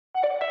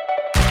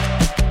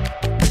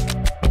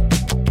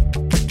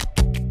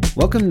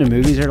Welcome to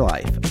Movies Are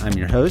Life. I'm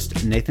your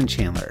host, Nathan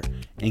Chandler.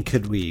 And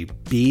could we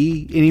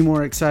be any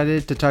more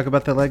excited to talk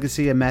about the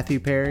legacy of Matthew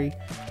Perry?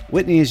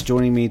 Whitney is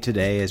joining me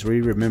today as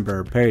we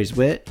remember Perry's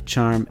wit,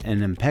 charm,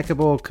 and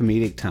impeccable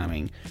comedic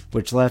timing,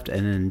 which left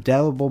an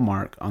indelible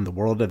mark on the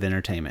world of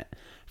entertainment.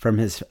 From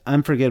his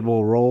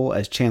unforgettable role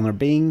as Chandler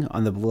Bing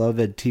on the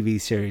beloved TV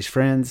series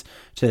Friends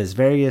to his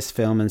various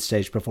film and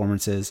stage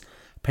performances,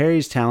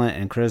 Perry's talent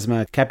and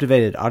charisma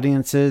captivated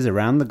audiences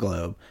around the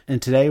globe, and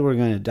today we're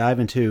going to dive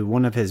into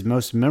one of his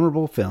most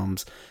memorable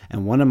films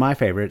and one of my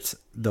favorites,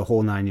 The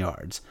Whole Nine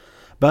Yards.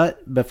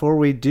 But before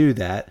we do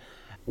that,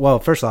 well,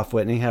 first off,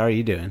 Whitney, how are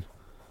you doing?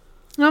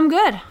 I'm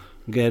good.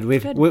 Good.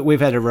 We've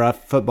had a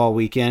rough football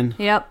weekend.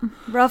 Yep,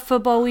 rough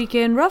football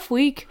weekend, rough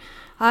week.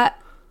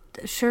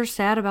 Sure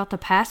sad about the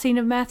passing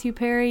of Matthew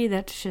Perry.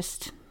 That's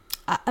just,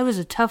 it was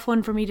a tough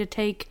one for me to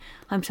take.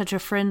 I'm such a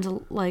Friends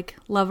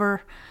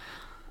lover.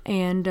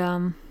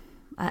 And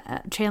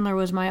Chandler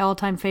was my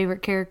all-time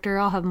favorite character.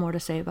 I'll have more to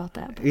say about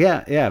that.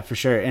 Yeah, for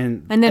sure.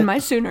 And then my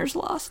Sooners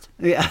lost.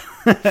 Yeah.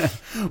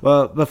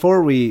 Well,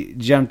 before we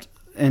jumped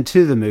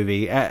into the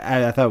movie,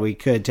 I thought we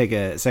could take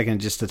a second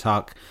just to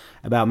talk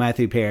about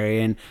Matthew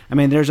Perry. And, I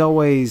mean, there's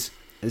always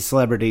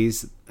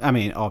celebrities. I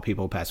mean, all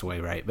people pass away,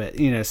 right? But,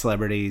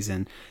 celebrities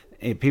and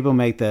people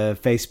make the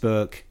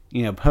Facebook,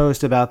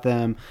 post about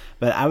them.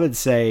 But I would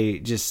say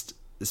just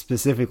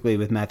specifically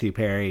with Matthew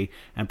Perry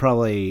and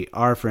probably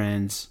our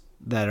friends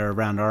that are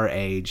around our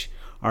age,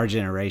 our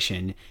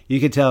generation, you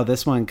could tell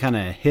this one kind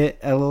of hit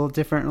a little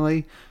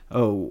differently.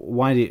 Oh,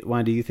 why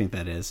do you think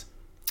that is?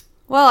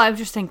 Well, I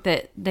just think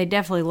that they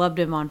definitely loved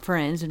him on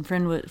Friends, and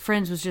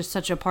Friends was just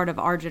such a part of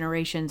our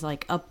generation's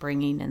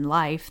upbringing and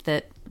life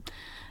that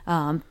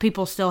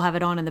people still have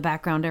it on in the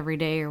background every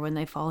day or when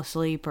they fall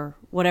asleep or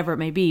whatever it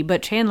may be.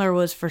 But Chandler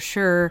was for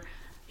sure,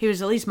 he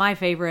was at least my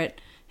favorite.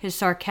 His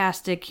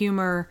sarcastic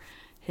humor,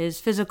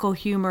 his physical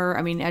humor.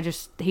 I mean,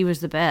 he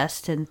was the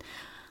best. And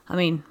I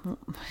mean,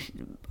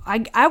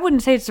 I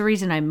wouldn't say it's the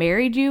reason I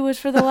married you was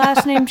for the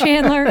last name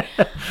Chandler,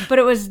 but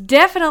it was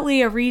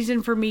definitely a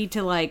reason for me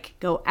to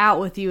go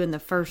out with you in the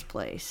first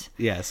place.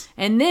 Yes.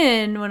 And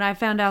then when I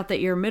found out that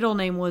your middle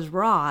name was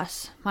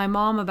Ross, my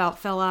mom about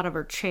fell out of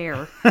her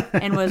chair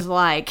and was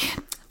like,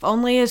 if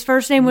only his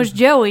first name was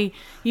Joey,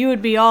 you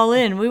would be all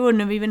in. We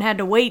wouldn't have even had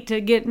to wait to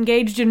get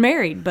engaged and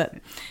married. But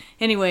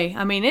anyway,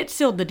 I mean, it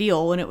sealed the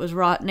deal when it was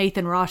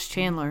Nathan Ross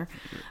Chandler.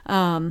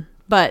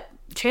 But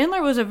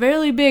Chandler was a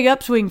very big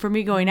upswing for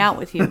me going out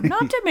with you.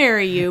 Not to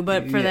marry you,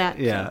 but for that.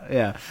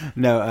 Yeah.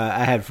 No,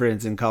 I had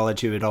friends in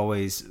college who would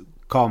always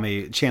call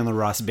me Chandler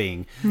Ross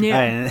Bing.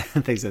 Yeah.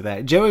 And things like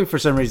that. Joey, for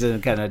some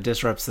reason, kind of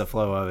disrupts the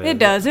flow of it. It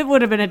does. It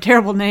would have been a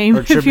terrible name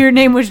if your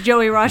name was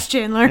Joey Ross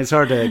Chandler. It's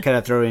hard to kind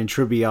of throw in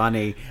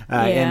Tribbiani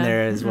in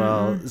there as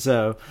well. Mm-hmm.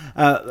 So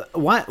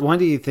why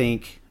do you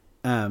think,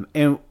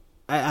 and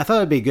I thought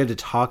it'd be good to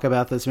talk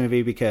about this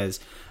movie because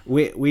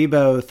we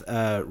both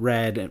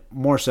read,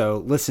 more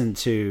so listened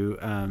to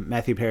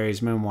Matthew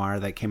Perry's memoir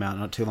that came out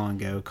not too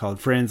long ago called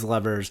Friends,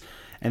 Lovers,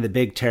 and the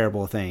Big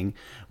Terrible Thing,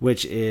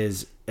 which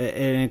is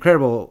an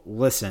incredible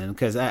listen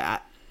because I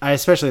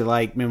especially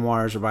like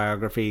memoirs or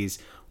biographies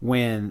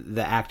when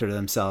the actor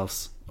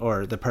themselves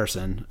or the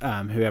person,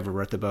 whoever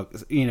wrote the book,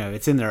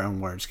 it's in their own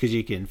words because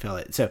you can feel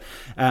it. So,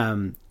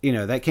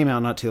 that came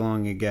out not too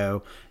long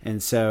ago.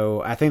 And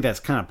so I think that's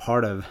kind of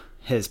part of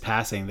his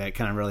passing that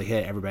kind of really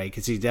hit everybody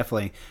because he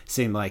definitely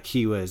seemed like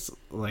he was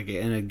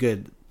in a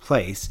good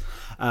place.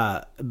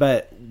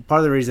 But part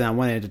of the reason I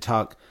wanted to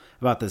talk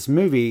about this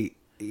movie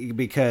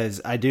because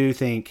I do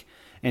think,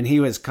 and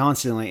he was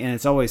constantly, and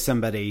it's always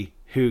somebody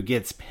who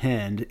gets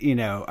pinned,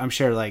 I'm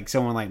sure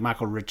someone like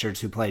Michael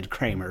Richards who played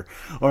Kramer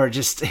or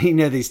just,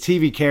 these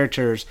TV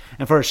characters.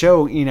 And for a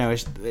show,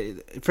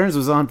 Friends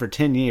was on for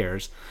 10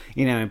 years,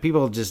 and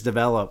people just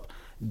develop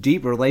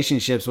deep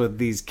relationships with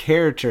these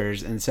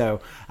characters. And so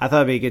I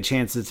thought it'd be a good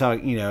chance to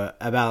talk,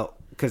 about,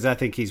 because I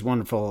think he's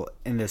wonderful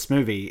in this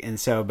movie. And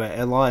so, but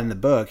a lot in the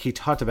book, he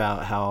talked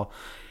about how,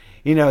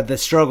 the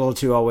struggle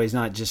to always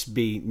not just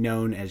be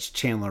known as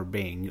Chandler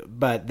Bing.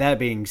 But that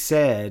being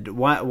said,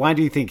 why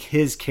do you think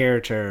his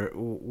character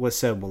was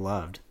so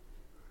beloved?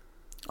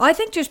 Well, I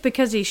think just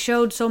because he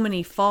showed so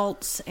many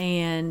faults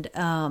and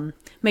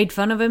made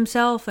fun of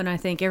himself, and I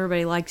think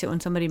everybody likes it when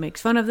somebody makes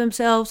fun of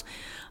themselves.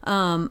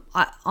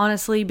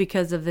 Honestly,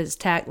 because of his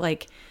tact,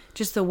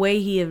 just the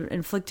way he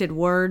inflicted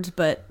words.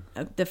 But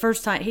the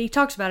first time, he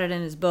talks about it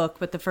in his book,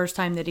 but the first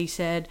time that he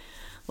said,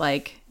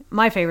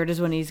 my favorite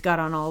is when he's got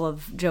on all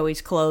of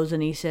Joey's clothes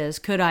and he says,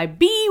 could I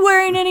be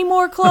wearing any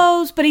more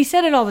clothes? But he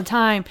said it all the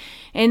time.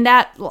 And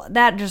that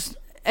just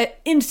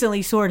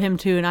instantly soared him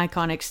to an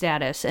iconic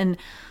status. And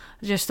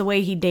just the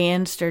way he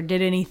danced or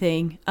did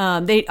anything.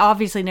 They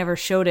obviously never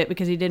showed it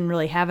because he didn't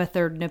really have a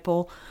third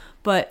nipple.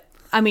 But,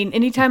 I mean,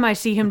 anytime I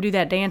see him do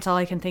that dance, all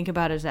I can think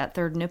about is that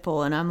third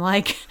nipple. And I'm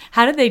like,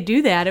 how did they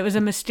do that? It was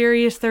a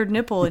mysterious third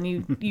nipple. And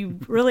you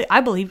really, I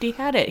believed he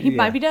had it. He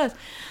maybe does.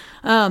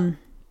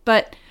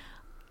 But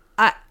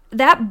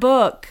that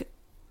book,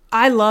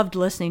 I loved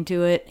listening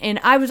to it, and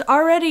I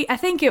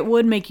think it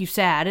would make you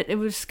sad. It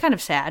was kind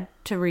of sad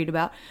to read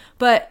about,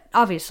 but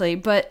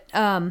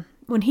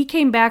when he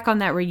came back on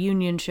that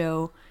reunion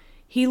show,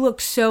 he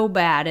looked so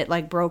bad, it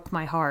like broke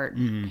my heart.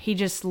 Mm-hmm. He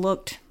just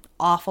looked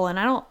awful, and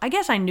I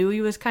guess I knew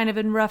he was kind of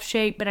in rough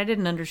shape, but I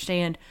didn't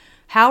understand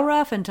how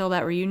rough until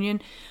that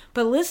reunion.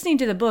 But listening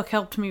to the book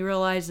helped me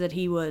realize that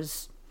he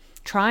was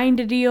trying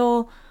to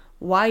deal,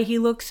 why he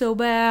looked so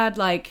bad,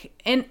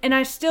 and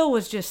I still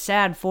was just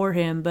sad for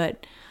him,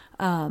 but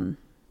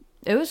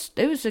it was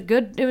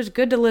good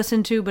to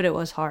listen to, but it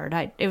was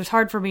hard. It was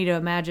hard for me to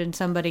imagine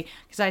somebody,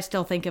 because I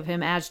still think of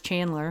him as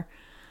Chandler,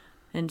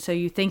 and so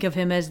you think of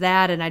him as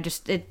that, and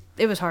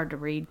it was hard to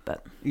read,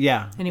 but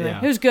anyway,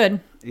 it was good.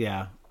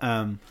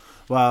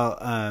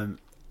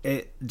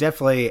 It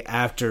definitely,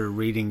 after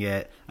reading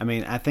it, I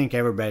mean, I think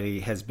everybody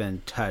has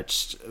been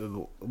touched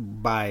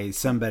by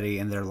somebody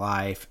in their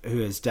life who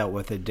has dealt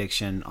with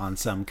addiction on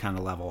some kind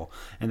of level.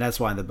 And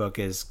that's why the book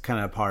is kind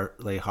of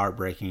partly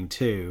heartbreaking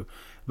too.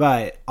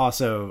 But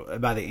also,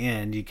 by the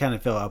end, you kind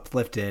of feel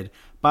uplifted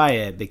by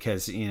it,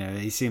 because,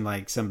 he seemed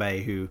like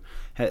somebody who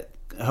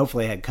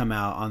hopefully had come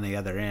out on the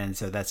other end.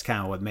 So that's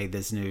kind of what made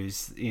this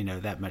news,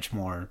 that much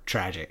more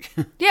tragic.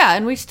 Yeah,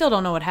 and we still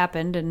don't know what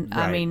happened. And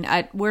right. I mean,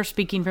 we're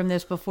speaking from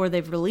this before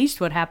they've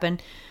released what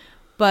happened,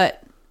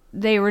 but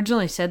they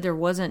originally said there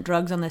wasn't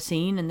drugs on the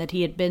scene and that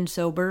he had been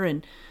sober.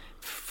 And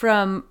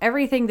from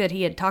everything that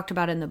he had talked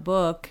about in the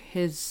book,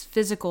 his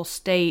physical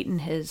state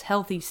and his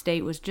healthy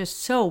state was just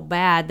so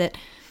bad that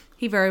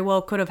he very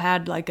well could have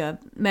had like a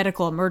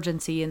medical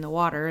emergency in the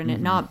water, and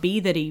it not be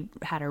that he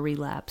had a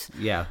relapse.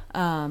 Yeah.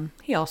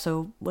 He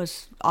also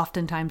was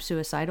oftentimes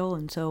suicidal,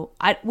 and so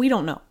we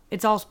don't know.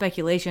 It's all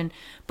speculation,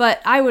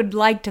 but I would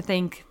like to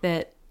think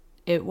that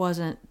it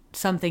wasn't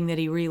something that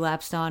he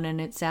relapsed on, and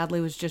it sadly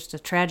was just a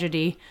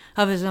tragedy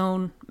of his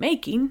own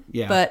making,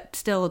 but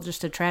still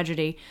just a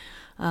tragedy.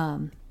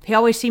 He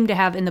always seemed to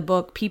have in the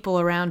book people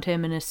around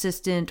him, an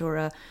assistant or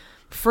a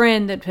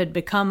friend that had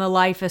become a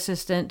life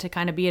assistant to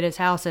kind of be at his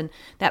house, and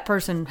that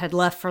person had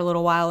left for a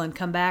little while and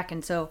come back,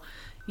 and so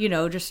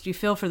just you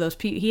feel for those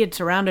people. He had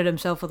surrounded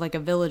himself with like a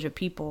village of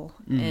people,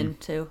 and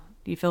so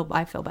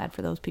I feel bad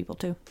for those people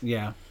too.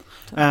 Yeah.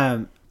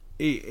 So.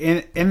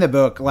 In the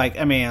book, like,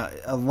 I mean,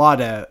 a lot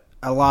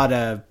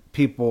of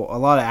people, a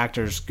lot of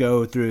actors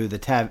go through the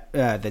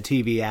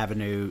TV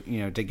avenue,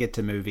 to get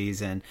to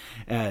movies, and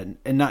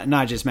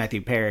not just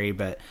Matthew Perry,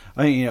 but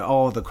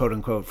all the quote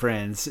unquote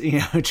friends,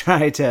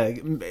 try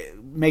to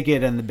make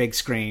it on the big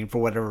screen for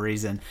whatever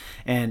reason.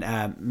 And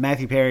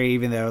Matthew Perry,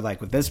 even though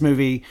like with this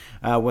movie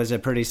was a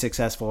pretty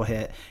successful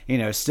hit,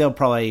 still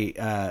probably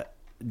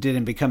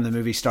didn't become the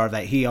movie star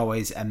that he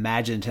always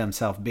imagined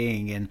himself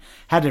being, and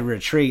had to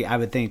retreat, I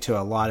would think, to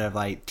a lot of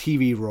like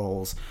TV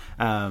roles.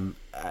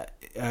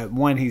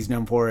 One he's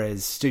known for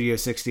is Studio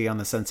 60 on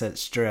the Sunset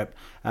Strip,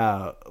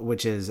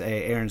 which is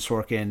a Aaron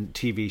Sorkin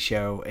TV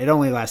show. It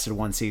only lasted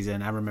one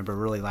season. I remember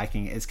really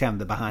liking it. It's kind of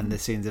the behind the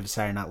scenes of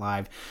Saturday Night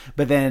Live.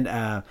 But then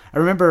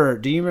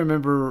do you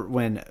remember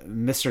when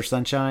Mr.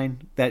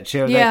 Sunshine, that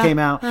show that came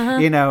out?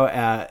 And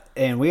I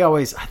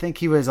think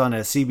he was on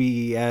a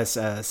CBS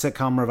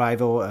sitcom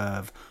revival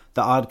of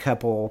The Odd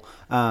Couple,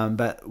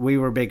 but we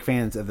were big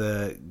fans of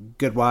The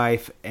Good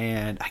Wife,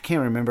 and I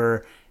can't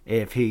remember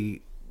if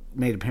he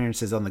made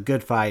appearances on The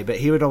Good Fight, but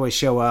he would always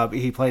show up.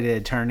 He played an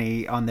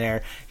attorney on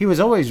there. He was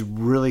always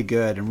really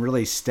good and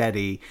really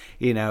steady,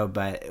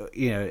 but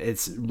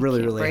it's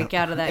really break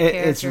out of that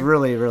character. It's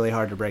really, really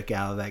hard to break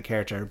out of that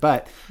character.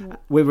 But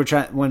we were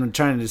trying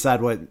to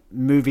decide what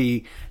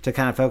movie to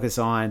kind of focus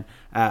on.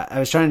 I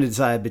was trying to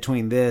decide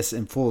between this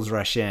and Fools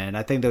Rush In.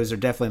 I think those are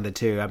definitely the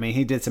two. I mean,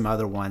 he did some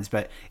other ones,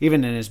 but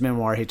even in his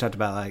memoir, he talked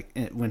about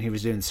like when he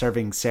was doing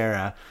Serving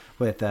Sarah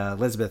with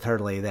Elizabeth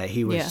Hurley, that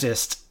he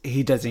was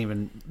he doesn't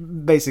even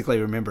basically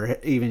remember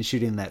even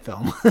shooting that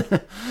film.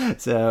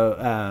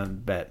 So,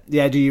 but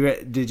yeah,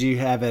 did you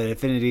have an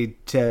affinity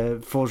to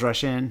Fools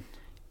Rush In?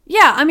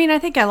 Yeah, I mean, I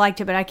think I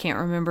liked it, but I can't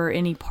remember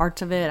any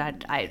parts of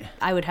it.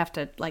 I would have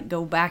to like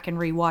go back and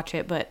rewatch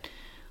it, but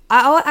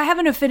I have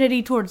an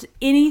affinity towards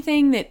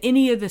anything that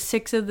any of the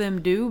six of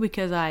them do,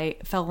 because I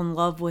fell in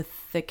love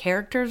with the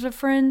characters of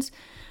Friends,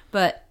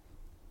 but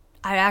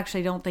I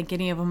actually don't think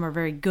any of them are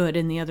very good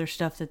in the other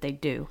stuff that they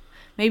do.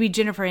 Maybe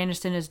Jennifer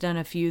Aniston has done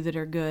a few that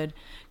are good.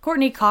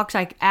 Courtney Cox,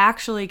 I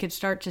actually could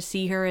start to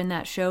see her in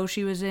that show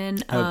she was in.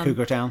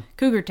 Cougar Town?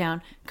 Cougar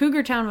Town.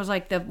 Cougar Town was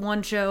like the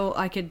one show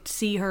I could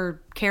see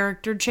her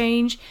character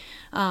change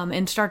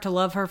and start to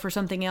love her for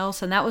something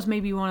else, and that was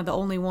maybe one of the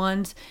only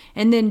ones.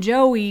 And then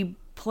Joey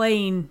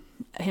playing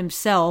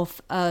himself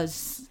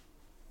as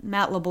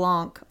Matt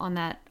LeBlanc on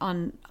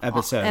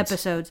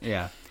episodes.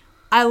 Yeah.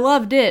 I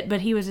loved it,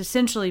 but he was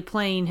essentially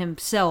playing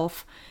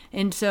himself.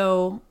 And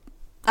so,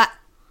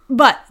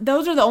 but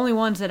those are the only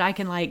ones that I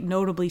can like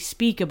notably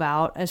speak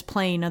about as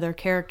playing other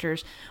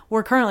characters.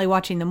 We're currently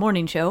watching The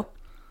Morning Show,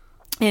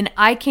 and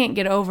I can't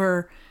get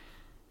over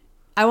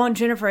I want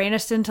Jennifer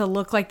Aniston to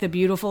look like the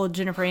beautiful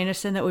Jennifer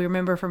Aniston that we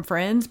remember from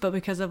Friends, but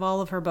because of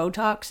all of her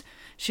Botox,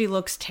 she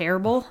looks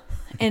terrible.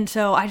 And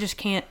so I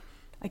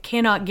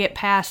cannot get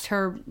past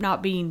her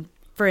not being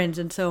Friends.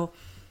 And so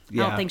I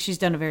don't think she's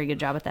done a very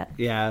good job at that.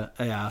 Yeah.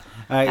 That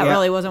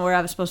really wasn't where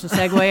I was supposed to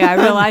segue, I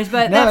realized,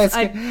 but no,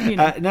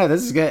 no,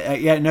 this is good.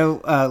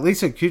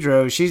 Lisa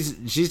Kudrow,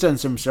 she's done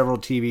several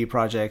TV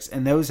projects,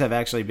 and those have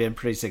actually been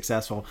pretty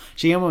successful.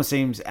 She almost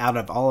seems, out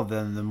of all of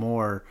them, the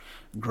more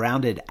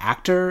grounded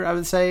actor, I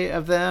would say,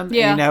 of them.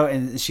 Yeah.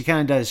 And she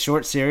kind of does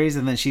short series,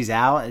 and then she's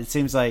out. It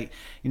seems like,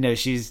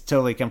 she's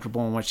totally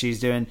comfortable in what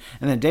she's doing.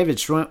 And then David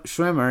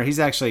Schwimmer, he's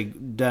actually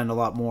done a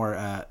lot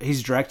more.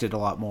 He's directed a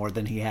lot more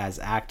than he has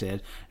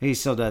acted. He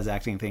still does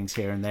acting things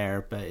here and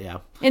there, but yeah.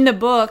 In the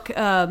book,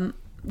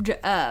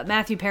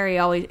 Matthew Perry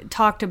always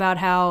talked about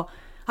how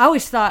I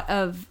always thought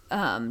of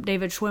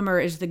David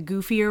Schwimmer as the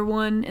goofier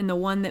one and the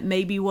one that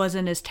maybe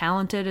wasn't as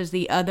talented as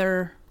the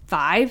other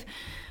 5,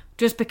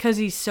 just because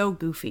he's so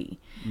goofy.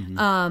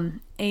 Mm-hmm.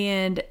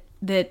 And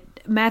that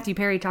Matthew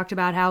Perry talked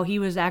about how he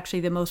was actually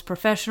the most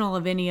professional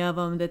of any of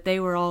them, that they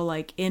were all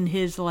like in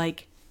his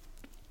wake,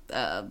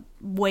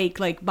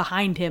 like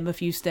behind him a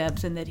few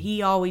steps, and that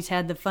he always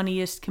had the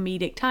funniest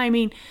comedic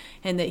timing,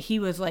 and that he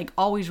was like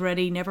always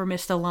ready, never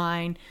missed a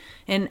line.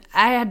 And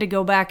I had to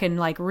go back and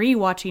like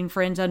rewatching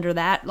Friends under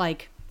that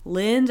like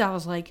lens. I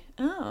was like,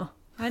 oh,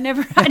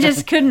 I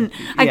just couldn't,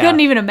 I couldn't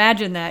even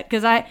imagine that,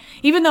 because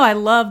even though I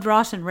loved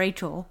Ross and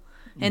Rachel,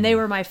 and they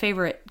were my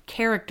favorite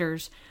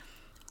characters,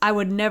 I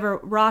would never,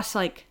 Ross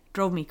like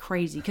drove me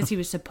crazy because he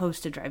was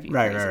supposed to drive you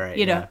crazy.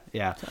 Right.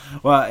 Yeah. So.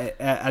 Well,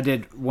 I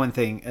did one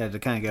thing to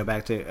kind of go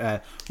back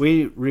to.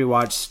 We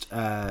rewatched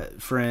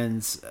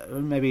Friends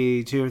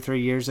maybe 2 or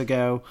 3 years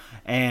ago,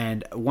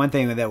 and one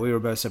thing that we were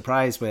both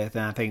surprised with,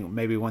 and I think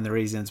maybe one of the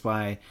reasons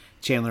why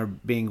Chandler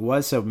Bing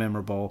was so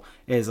memorable,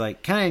 is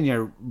like kind of in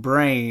your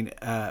brain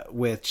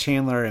with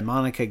Chandler and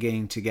Monica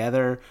getting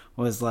together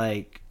was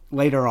like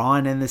later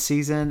on in the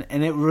season,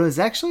 and it was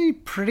actually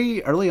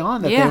pretty early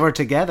on that they were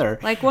together.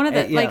 Like one of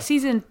the like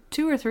season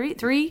 2 or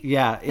 3.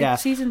 Yeah. Like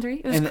season 3.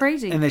 It was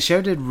crazy. And the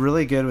show did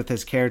really good with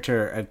his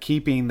character of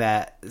keeping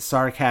that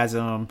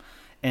sarcasm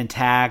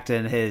intact,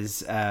 and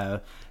his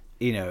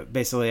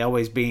basically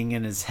always being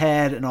in his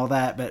head and all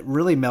that, but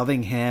really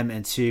melding him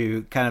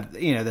into kind of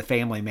the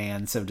family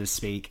man, so to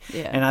speak.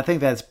 Yeah. And I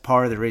think that's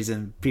part of the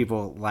reason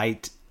people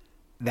liked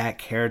that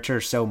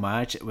character so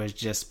much. It was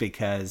just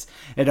because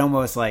it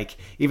almost like,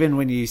 even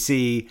when you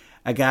see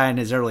a guy in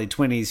his early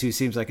 20s who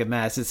seems like a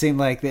mess, it seemed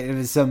like it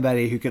was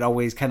somebody who could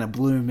always kind of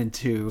bloom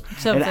into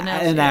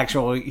an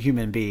actual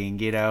human being,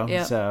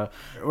 Yep. So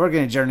we're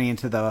going to journey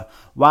into the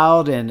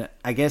wild, and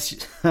I guess,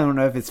 I don't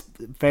know if it's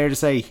fair to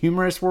say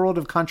humorous world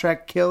of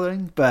contract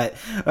killing, but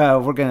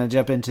we're going to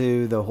jump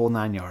into the whole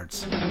 9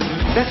 yards.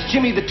 That's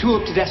Jimmy the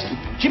Tulip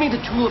Tedeschi. Jimmy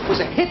the Tulip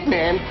was a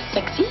hitman.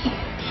 Sexy.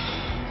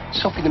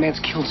 Sophie, the man's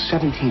killed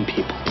 17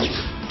 people.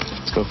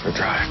 Let's go for a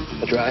drive.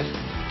 A drive?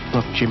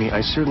 Look, Jimmy,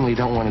 I certainly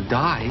don't want to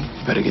die.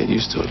 You better get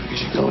used to it,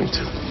 because you're going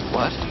to.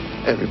 What?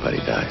 Everybody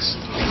dies.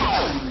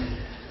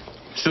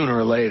 Sooner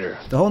or later.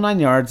 The Whole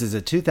 9 Yards is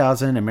a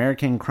 2000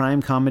 American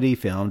crime comedy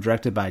film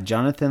directed by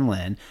Jonathan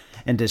Lynn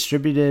and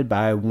distributed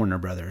by Warner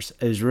Brothers.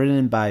 It is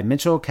written by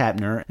Mitchell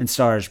Kapner and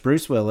stars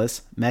Bruce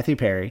Willis, Matthew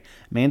Perry,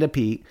 Amanda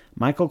Peet,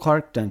 Michael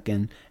Clark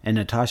Duncan, and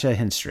Natasha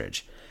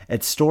Henstridge.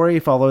 Its story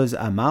follows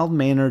a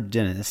mild-mannered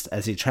dentist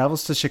as he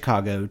travels to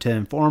Chicago to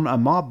inform a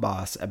mob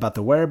boss about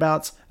the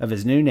whereabouts of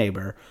his new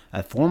neighbor,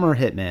 a former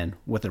hitman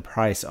with a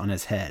price on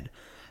his head.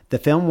 The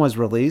film was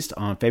released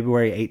on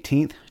February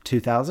 18th,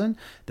 2000.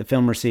 The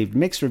film received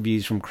mixed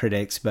reviews from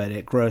critics, but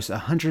it grossed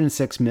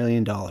 $106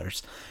 million.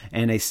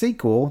 And a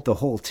sequel, The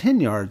Whole 10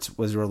 Yards,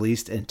 was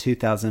released in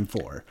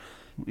 2004.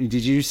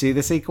 Did you see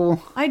the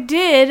sequel? I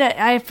did.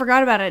 I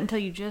forgot about it until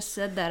you just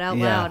said that out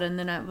loud, and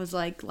then I was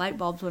like, light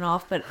bulbs went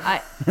off, but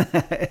I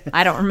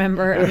don't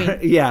remember. I mean,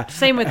 yeah.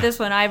 Same with this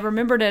one. I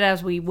remembered it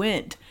as we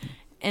went,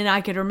 and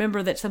I could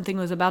remember that something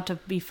was about to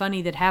be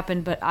funny that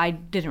happened, but I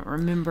didn't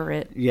remember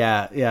it.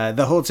 Yeah.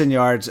 The Whole 10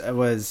 Yards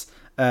was...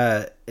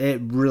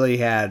 it really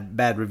had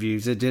bad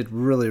reviews. It did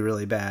really,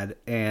 really bad.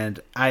 And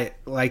I,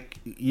 like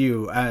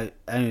you, I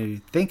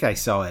think I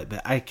saw it,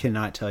 but I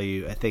cannot tell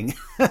you a thing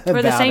about it.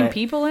 Were the same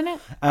people in it?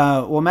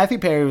 Well, Matthew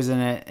Perry was in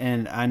it,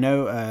 and I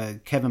know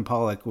Kevin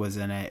Pollak was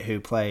in it, who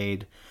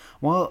played...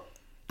 Well,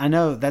 I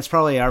know that's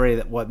probably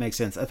already what makes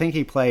sense. I think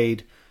he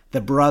played the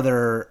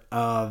brother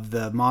of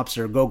the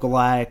mobster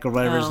Gogolak, or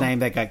whatever his name,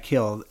 that got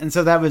killed. And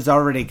so that was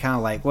already kind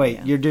of like, wait,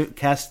 you're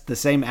cast the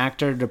same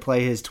actor to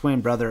play his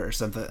twin brother or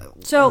something.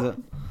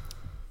 So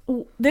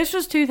this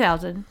was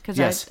 2000, because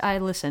yes. I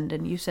listened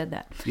and you said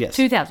that. Yes.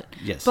 2000.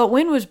 Yes. But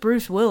when was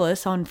Bruce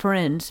Willis on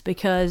Friends?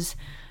 Because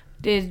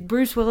did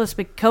Bruce Willis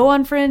go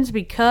on Friends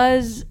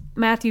because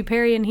Matthew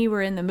Perry and he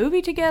were in the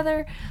movie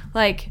together?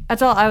 Like,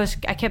 that's all I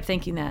kept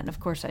thinking that, and of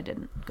course I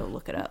didn't go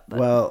look it up. But.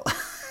 Well,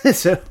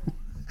 so...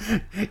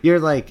 You're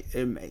like,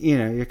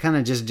 you're kind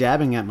of just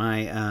jabbing at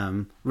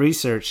my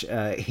research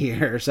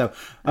here. So,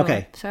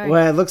 okay. Sorry.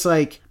 Well, it looks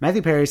like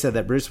Matthew Perry said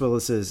that Bruce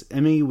Willis's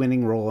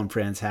Emmy-winning role in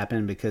Friends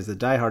happened because the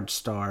Die Hard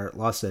star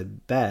lost a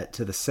bet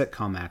to the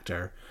sitcom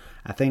actor,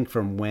 I think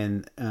from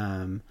when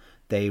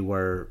they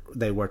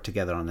worked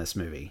together on this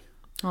movie.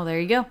 Oh, there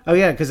you go. Oh,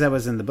 yeah, because that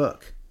was in the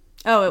book.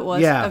 Oh, it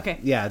was? Yeah. Okay.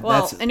 Yeah.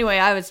 Well, anyway,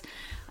 I was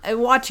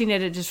watching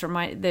it. It just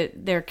reminded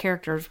that their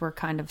characters were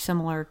kind of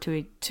similar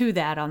to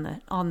that on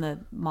the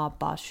Mob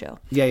Boss show.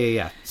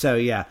 Yeah. So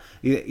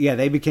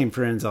they became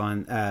friends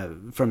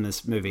on from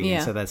this movie, Yeah.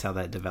 and so that's how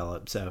that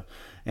developed. So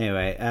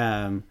anyway,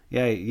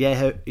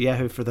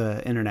 Yahoo for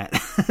the internet,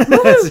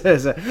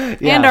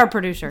 And our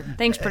producer.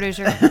 Thanks,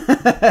 producer.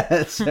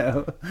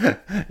 So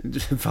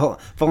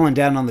falling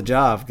down on the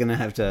job, gonna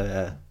have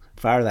to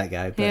fire that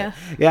guy. But,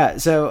 yeah.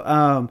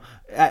 So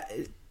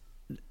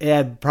it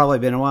had probably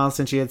been a while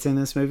since you had seen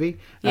this movie.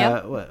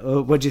 Yeah.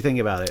 What'd you think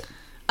about it?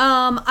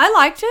 I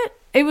liked it.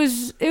 It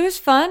was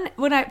fun.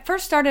 When I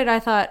first started, I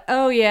thought,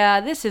 oh yeah,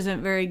 this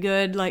isn't very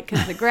good. Like,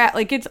 cause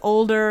like it's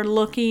older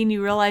looking.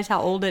 You realize how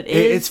old it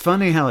is. It's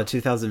funny how a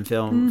 2000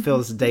 film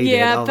feels dated.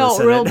 Yeah, it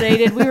felt real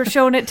dated. We were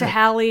showing it to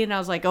Hallie, and I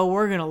was like, oh,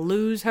 we're gonna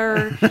lose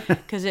her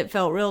because it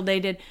felt real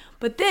dated.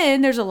 But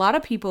then there's a lot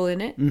of people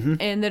in it,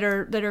 and that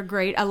are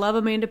great. I love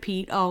Amanda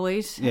Peet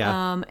always.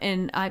 Yeah.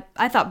 And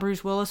I thought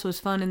Bruce Willis was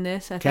fun in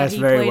this. I Cast thought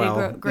he very played well.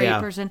 a great Yeah.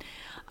 person.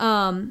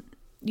 I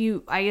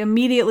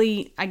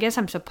guess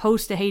I'm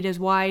supposed to hate his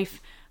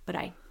wife, but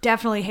I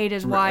definitely hate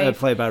his wife.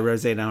 Played by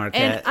Rosanna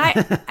Arquette.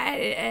 And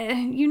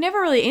I you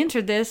never really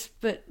answered this,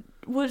 but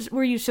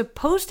were you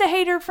supposed to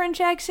hate her French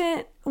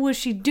accent? Was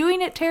she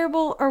doing it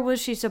terrible, or was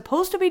she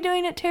supposed to be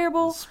doing it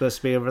terrible? Supposed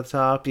to be over the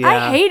top. Yeah.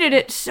 I hated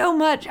it so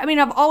much. I mean,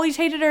 I've always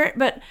hated her,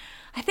 but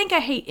I think I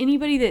hate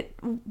anybody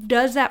that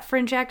does that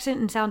French accent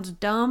and sounds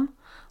dumb.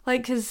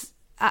 Like, because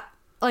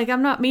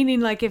I'm not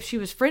meaning like if she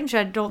was French,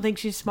 I don't think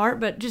she's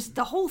smart, but just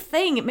the whole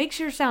thing, it makes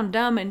her sound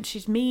dumb, and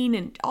she's mean,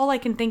 and all I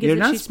can think is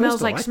that she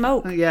smells like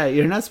smoke. Yeah,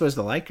 you're not supposed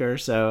to like her,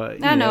 so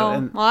I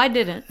know. Well, I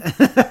didn't.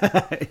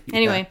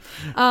 Anyway,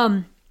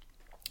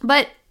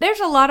 but there's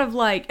a lot of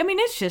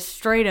it's just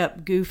straight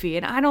up goofy,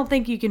 and I don't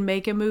think you can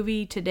make a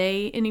movie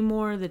today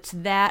anymore that's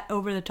that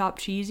over the top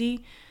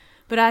cheesy.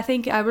 But I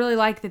really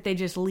like that they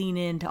just lean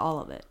into all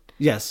of it.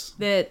 Yes.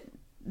 That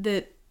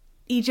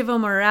each of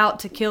them are out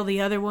to kill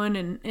the other one,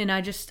 and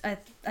I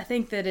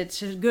think that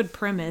it's a good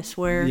premise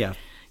where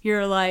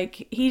you're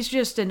like, he's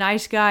just a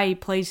nice guy. He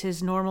plays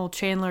his normal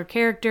Chandler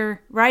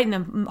character right in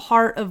the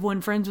heart of when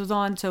Friends was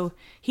on, so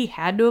he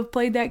had to have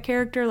played that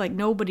character. Like,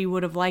 nobody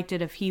would have liked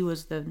it if he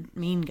was the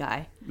mean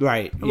guy.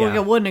 Right. Yeah.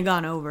 It wouldn't have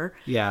gone over.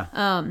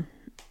 Yeah.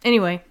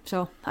 Anyway,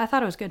 so I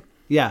thought it was good.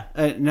 Yeah,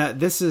 no,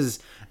 this is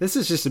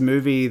just a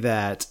movie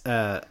that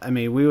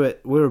we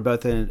were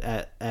both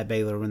at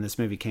Baylor when this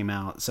movie came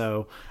out,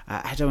 so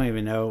I don't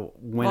even know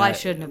when. Well, I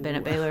shouldn't have been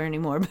at Baylor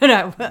anymore, but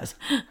I was.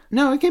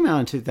 No, it came out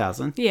in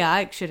 2000. Yeah,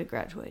 I should have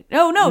graduated.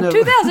 Oh no,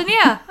 2000.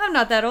 Yeah, I'm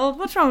not that old.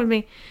 What's wrong with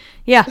me?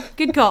 Yeah,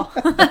 good call.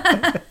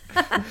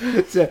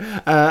 So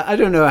I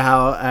don't know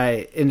how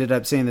I ended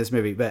up seeing this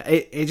movie, but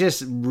it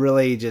just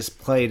really just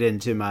played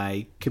into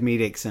my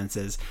comedic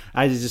senses.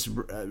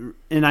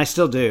 And I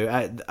still do.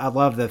 I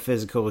love the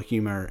physical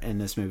humor in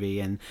this movie,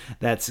 and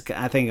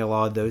I think a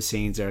lot of those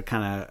scenes are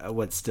kind of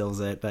what stills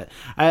it. But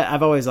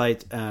I've always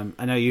liked.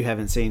 I know you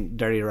haven't seen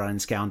Dirty Rotten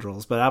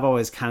Scoundrels, but I've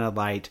always kind of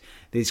liked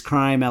these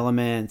crime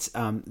elements.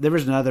 There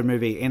was another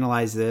movie,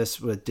 Analyze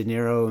This, with De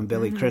Niro and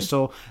Billy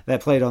Crystal,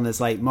 that played on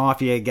this like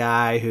mafia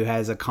guy who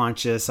has a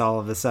conscience all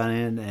of a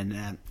sudden,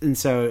 and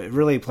so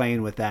really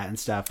playing with that and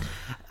stuff.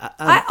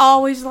 I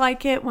always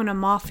like it when a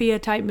mafia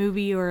type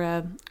movie or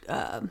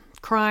a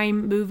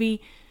crime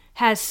movie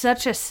has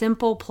such a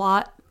simple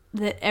plot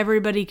that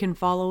everybody can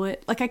follow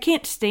it. Like, I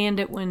can't stand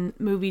it when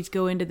movies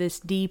go into this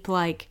deep,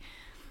 like,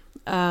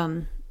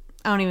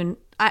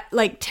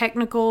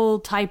 technical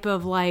type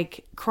of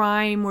like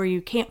crime where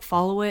you can't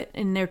follow it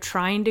and they're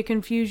trying to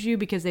confuse you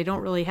because they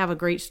don't really have a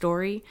great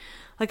story.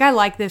 Like, I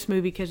like this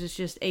movie because it's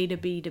just A to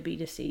B to B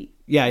to C.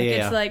 Yeah, like,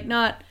 yeah. It's like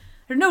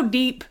there's no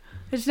deep.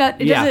 It's not.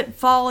 It doesn't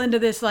fall into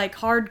this like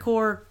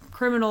hardcore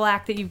criminal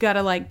act that you've got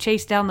to like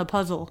chase down the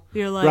puzzle.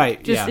 You're like,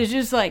 right, it's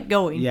just like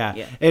going.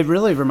 Yeah. It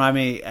really reminded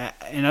me,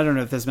 and I don't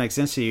know if this makes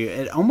sense to you.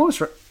 It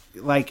almost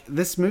like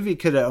this movie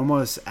could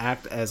almost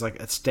act as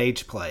like a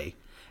stage play.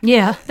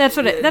 Yeah, that's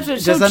what it's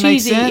Does so that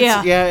cheesy. Make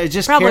sense? Yeah, it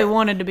just probably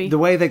wanted to be the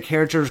way that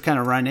characters kind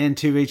of run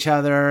into each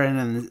other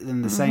and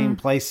in the same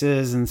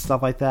places and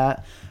stuff like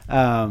that.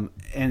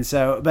 And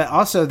so, but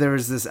also there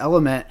was this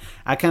element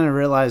I kind of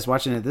realized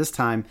watching it this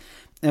time.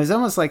 It was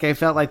almost like I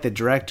felt like the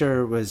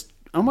director was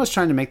almost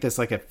trying to make this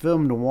like a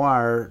film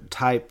noir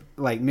type,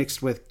 like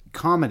mixed with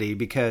comedy,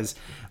 because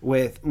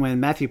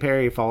when Matthew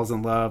Perry falls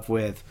in love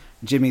with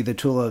Jimmy the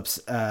Tulip's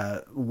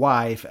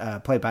wife,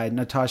 played by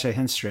Natasha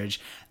Henstridge,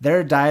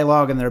 their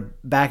dialogue and their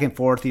back and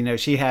forth,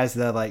 she has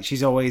the like,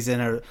 she's always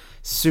in a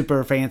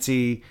super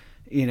fancy,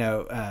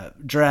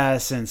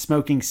 dress and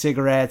smoking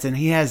cigarettes, and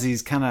he has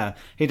these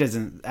he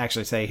doesn't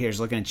actually say, "Here's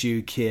looking at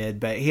you, kid,"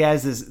 but he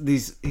has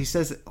he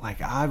says,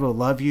 like, "I will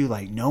love you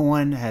like no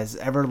one has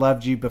ever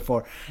loved you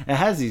before." It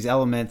has these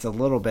elements a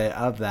little bit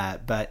of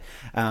that, but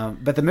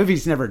the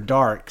movie's never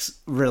dark,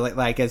 really,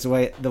 like as the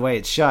way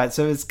it's shot.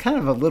 So it's kind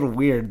of a little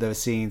weird,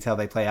 those scenes, how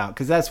they play out,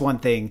 because that's one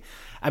thing.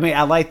 I mean,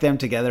 I like them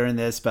together in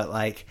this, but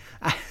like,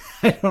 I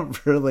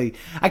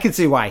can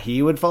see why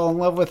he would fall in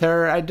love with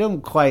her. I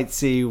don't quite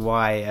see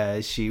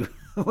why she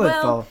would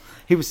fall.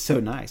 He was so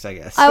nice, I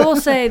guess. I will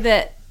say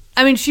that,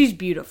 I mean, she's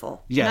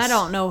beautiful. Yes. And I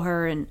don't know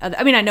her,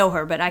 I know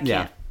her, but I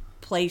can't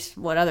place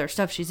what other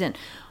stuff she's in.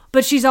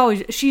 But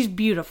she's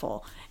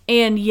beautiful.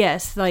 And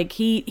yes, like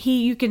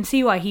you can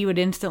see why he would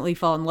instantly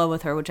fall in love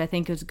with her, which I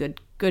think is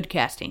good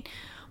casting.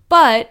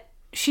 But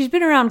she's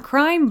been around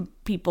crime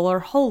people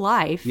her whole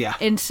life. Yeah.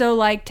 And so,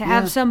 like, to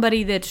have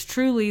somebody that's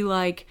truly,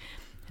 like,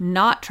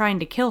 not trying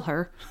to kill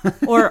her,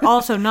 or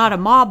also not a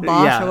mob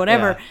boss or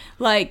whatever,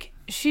 like,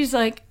 she's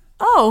like,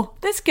 oh,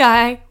 this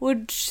guy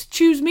would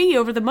choose me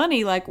over the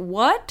money. Like,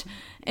 what?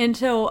 And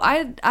so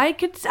I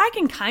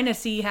can kind of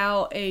see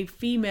how a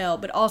female,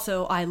 but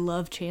also I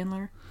love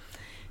Chandler.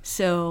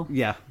 So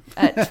yeah,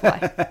 that's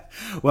why.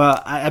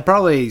 Well, I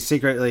probably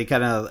secretly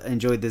kind of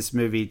enjoyed this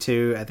movie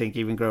too. I think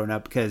even growing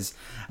up, because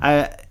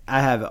I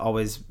have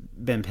always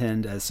been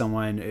pinned as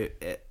someone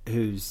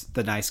who's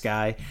the nice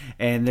guy,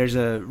 and there's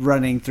a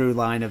running through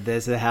line of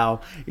this, and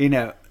how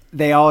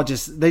they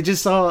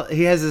just saw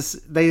he has this,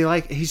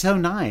 he's so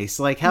nice,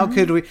 like how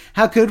could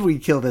we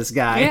kill this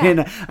guy?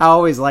 And I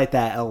always like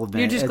that element.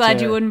 You're just glad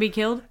you wouldn't be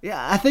killed?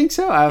 Yeah, I think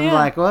so. I'm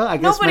like, well, I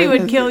guess nobody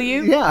would kill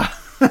you. Yeah.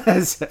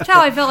 That's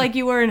how I felt like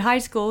you were in high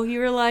school.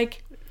 You were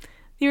like,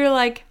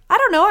 I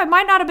don't know, I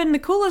might not have been the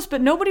coolest, but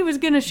nobody was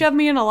going to shove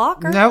me in a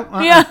locker. No.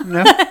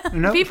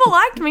 No. People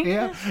liked me.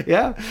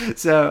 Yeah.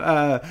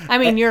 So, I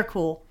mean, you're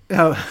cool.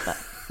 Oh,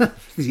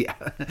 yeah.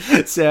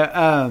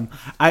 So,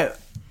 I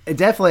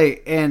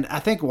definitely, and I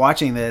think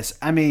watching this,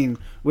 I mean,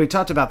 we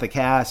talked about the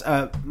cast.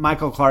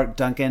 Michael Clarke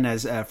Duncan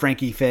as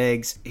Frankie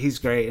Figs. He's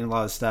great in a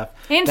lot of stuff.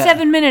 And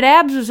 7 Minute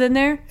Abs was in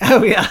there.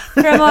 Oh, yeah.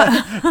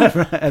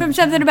 From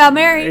Something About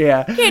Mary.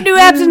 Yeah. Can't do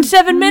abs in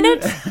 7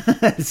 minutes.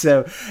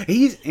 So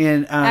he's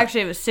in...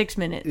 Actually, it was 6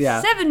 minutes. Yeah.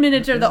 7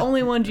 minutes are the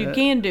only ones you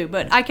can do,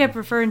 but I kept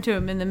referring to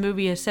him in the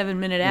movie as 7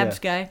 Minute Abs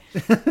guy.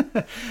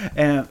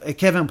 And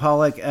Kevin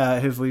Pollak,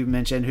 who we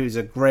mentioned, who's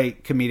a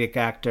great comedic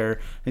actor,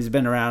 who's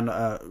been around,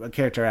 a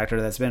character actor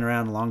that's been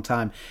around a long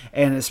time.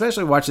 And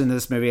especially watching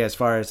this movie, as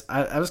far as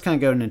I was kind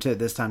of going into it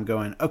this time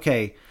going,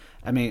 okay,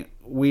 I mean,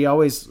 we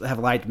always have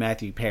liked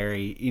Matthew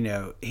Perry.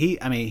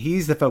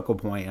 He's the focal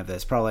point of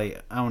this. Probably,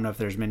 I don't know if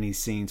there's many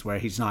scenes where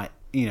he's not,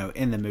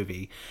 in the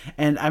movie.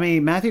 And I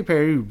mean, Matthew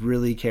Perry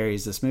really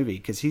carries this movie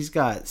because he's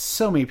got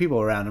so many people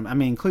around him. I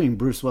mean, including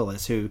Bruce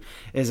Willis, who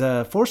is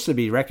a force to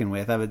be reckoned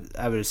with. I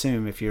would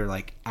assume, if you're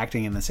like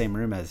acting in the same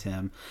room as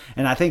him.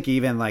 And I think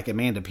even like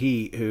Amanda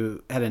Peet,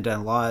 who hadn't done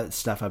a lot of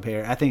stuff up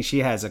here, I think she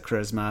has a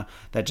charisma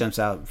that jumps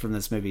out from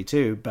this movie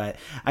too. But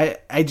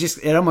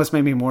it almost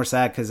made me more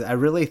sad, because I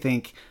really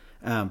think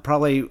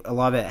probably a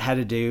lot of it had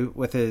to do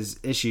with his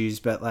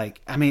issues. But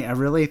like, I mean, I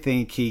really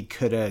think he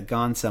could have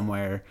gone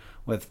somewhere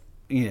with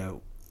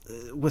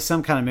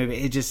some kind of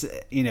movie. It just,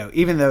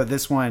 even though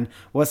this one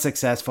was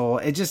successful,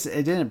 it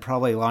didn't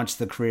probably launch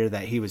the career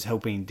that he was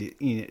hoping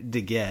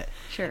to get.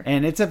 Sure.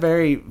 And it's a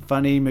very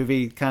funny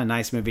movie, kind of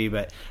nice movie,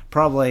 but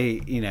probably,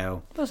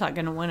 it's not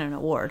going to win an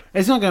award.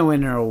 It's not going to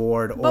win an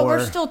award. But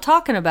we're still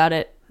talking about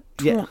it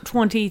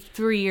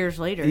 23 years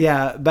later.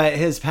 Yeah, but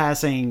his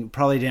passing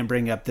probably didn't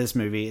bring up this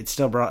movie. It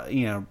still brought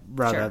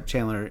Sure. up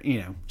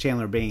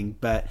Chandler Bing,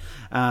 but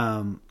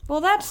well,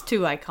 that's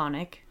too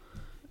iconic.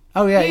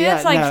 oh yeah,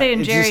 It's like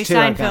saying it's Jerry just too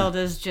Seinfeld iconic.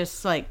 is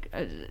just like,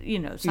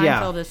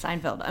 Seinfeld is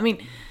Seinfeld. I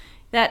mean,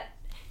 that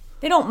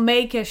they don't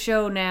make a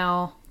show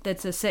now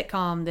that's a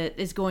sitcom that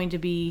is going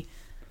to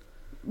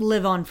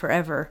live on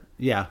forever.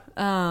 Yeah.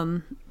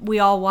 We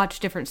all watch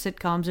different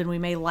sitcoms, and we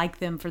may like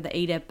them for the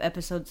 8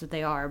 episodes that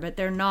they are, but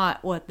they're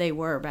not what they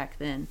were back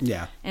then.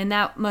 Yeah. And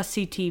that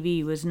must-see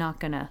TV was not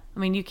gonna. I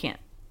mean, you can't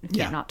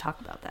not talk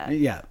about that.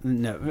 Yeah,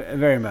 no,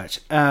 very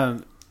much.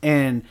 But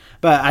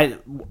I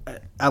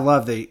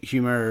love the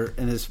humor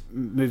in this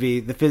movie,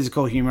 the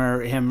physical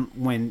humor. Him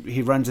when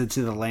he runs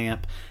into the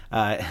lamp,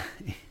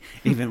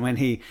 even when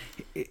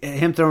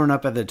him throwing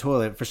up at the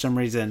toilet, for some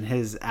reason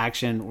his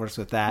action works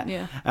with that.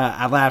 Yeah.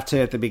 I laughed too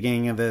at the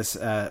beginning of this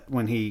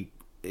when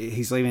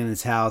he's leaving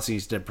his house.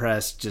 He's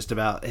depressed just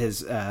about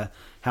his how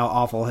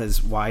awful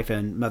his wife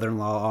and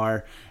mother-in-law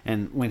are,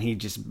 and when he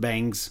just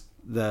bangs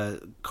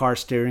the car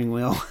steering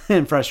wheel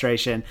in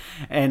frustration.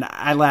 And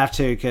I laughed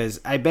too, because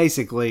I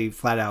basically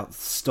flat out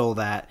stole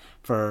that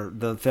for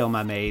the film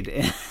I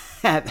made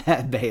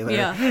at Baylor.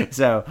 Yeah.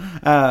 So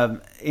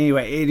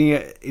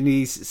anyway,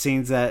 any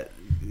scenes that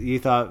you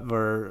thought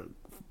were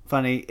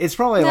funny? It's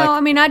probably I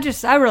mean, I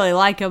really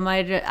like him.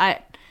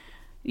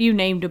 You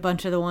named a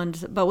bunch of the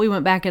ones, but we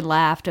went back and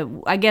laughed.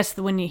 I guess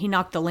when he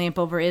knocked the lamp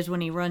over is when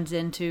he runs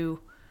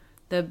into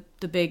the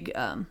big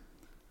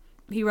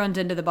he runs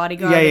into the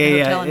bodyguard at the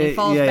hotel and he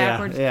falls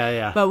backwards.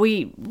 Yeah. But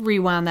we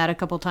rewound that a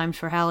couple times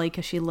for Hallie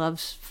because she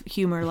loves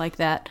humor like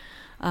that.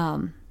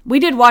 We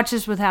did watch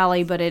this with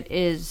Hallie, but it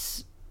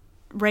is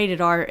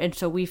rated R, and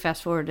so we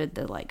fast forwarded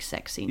the like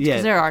sex scenes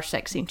because there are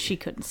sex scenes she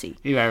couldn't see.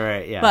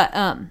 Right,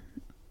 yeah.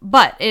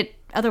 But it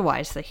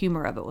otherwise the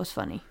humor of it was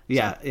funny.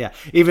 Yeah, yeah.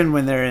 Even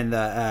when they're in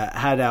the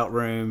hideout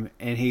room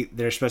and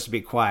they're supposed to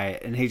be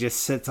quiet, and he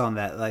just sits on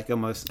that like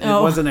almost. It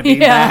wasn't a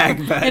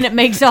beanbag, but and it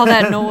makes all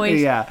that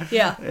noise.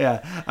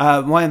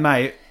 yeah.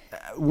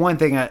 One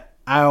thing I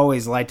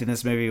always liked in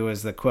this movie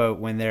was the quote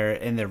when they're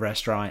in the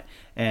restaurant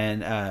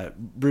and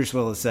Bruce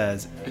Willis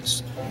says,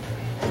 "It's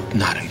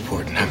not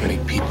important how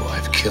many people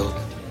I've killed.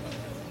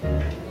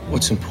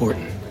 What's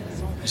important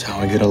is how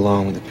I get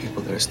along with the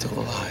people that are still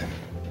alive."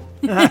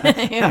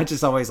 I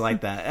just always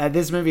like that.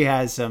 This movie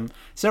has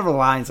several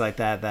lines like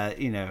that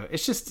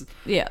it's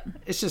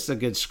just a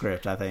good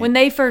script, I think. When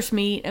they first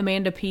meet,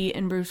 Amanda Peet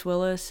and Bruce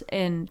Willis,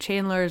 and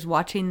Chandler is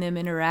watching them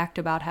interact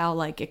about how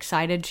like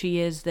excited she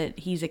is that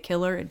he's a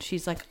killer, and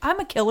she's like,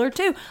 "I'm a killer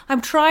too. I'm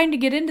trying to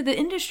get into the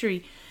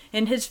industry,"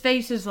 and his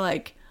face is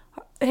like,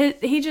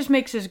 he just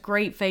makes this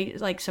great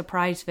face, like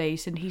surprise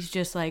face, and he's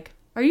just like,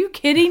 "Are you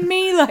kidding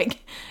me?" Like,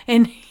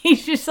 and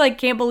he's just like,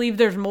 can't believe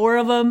there's more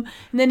of them.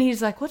 And then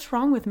he's like, "What's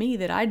wrong with me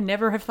that I'd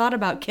never have thought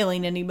about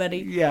killing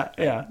anybody?" Yeah.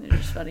 It's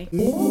just funny.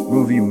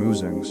 Movie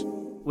musings.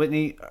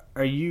 Whitney,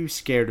 are you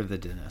scared of the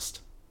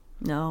dentist?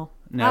 No.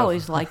 I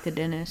always liked the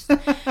dentist.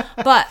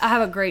 But I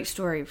have a great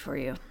story for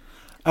you.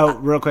 Oh,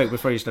 real quick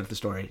before you start the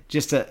story,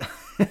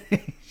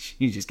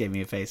 you just gave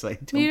me a face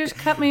like you just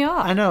cut me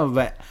off. I know,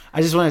 but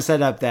I just want to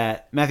set up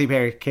that Matthew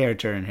Perry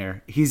character in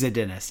here. He's a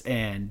dentist,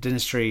 and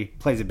dentistry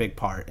plays a big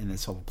part in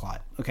this whole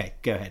plot. Okay,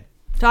 go ahead.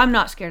 So I'm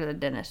not scared of the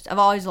dentist. I've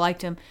always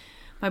liked him.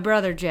 My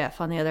brother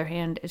Jeff, on the other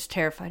hand, is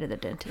terrified of the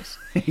dentist,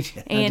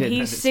 and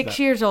he's 6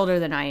 years older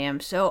than I am.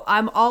 So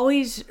I'm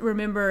always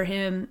remember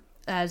him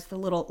as the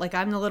little, like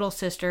I'm the little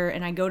sister,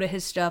 and I go to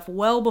his stuff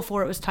well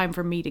before it was time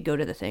for me to go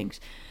to the things.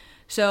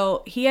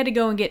 So he had to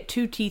go and get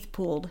 2 teeth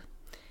pulled,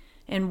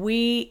 and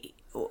we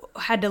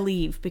had to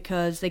leave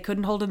because they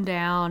couldn't hold him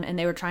down, and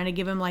they were trying to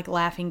give him like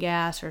laughing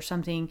gas or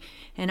something.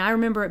 And I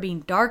remember it being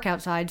dark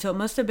outside, so it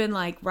must have been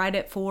like right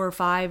at 4 or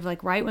 5,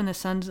 like right when the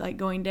sun's like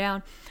going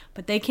down.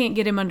 But they can't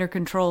get him under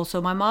control.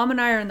 So my mom and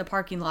I are in the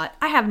parking lot.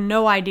 I have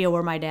no idea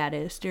where my dad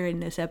is during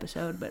this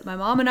episode, but my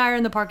mom and I are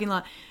in the parking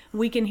lot.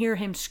 We can hear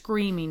him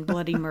screaming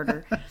bloody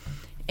murder.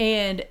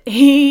 And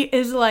he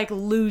is like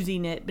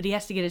losing it, but he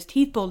has to get his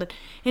teeth pulled.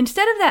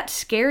 Instead of that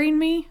scaring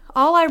me,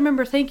 all I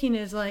remember thinking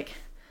is like,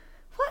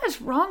 what is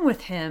wrong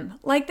with him?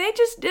 Like, they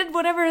just did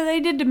whatever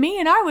they did to me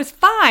and I was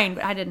fine.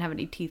 But I didn't have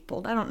any teeth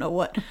pulled. I don't know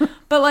what.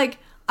 But like,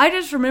 I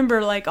just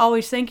remember like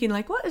always thinking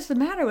like, what is the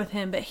matter with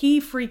him? But he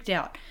freaked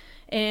out.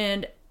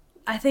 And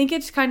I think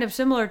it's kind of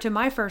similar to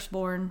my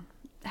firstborn.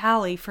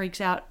 Hallie freaks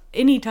out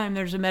anytime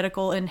there's a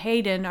medical, and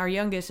Hayden, our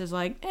youngest, is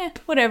like,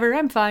 whatever,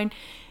 I'm fine.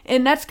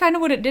 And that's kind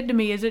of what it did to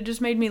me, is it just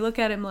made me look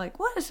at him like,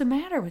 what is the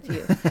matter with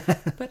you?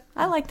 But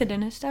I like the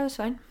dentist. I was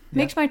fine.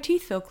 Makes my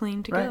teeth feel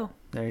clean to go.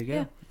 There you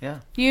go. Yeah.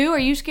 Are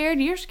you scared?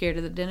 You're scared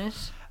of the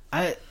dentist.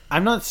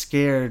 I'm not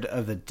scared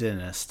of the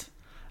dentist.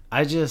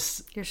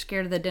 You're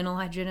scared of the dental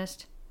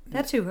hygienist?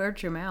 That's who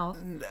hurts your mouth.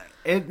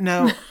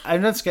 No,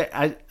 I'm not scared.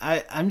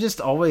 I'm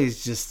just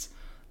always just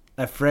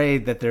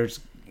afraid that they're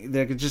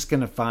just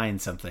gonna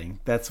find something.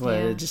 That's what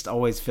it just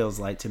always feels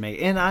like to me.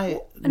 And I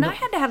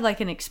had to have like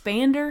an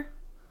expander,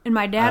 and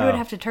my dad would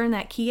have to turn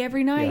that key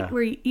every night.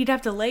 Where you'd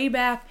have to lay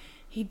back,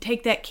 he'd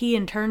take that key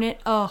and turn it.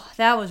 Oh,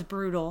 that was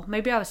brutal.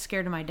 Maybe I was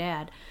scared of my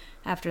dad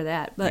after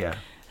that, but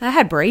I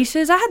had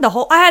braces. I had the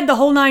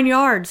whole 9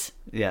 yards.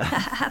 Yeah.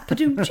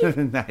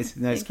 nice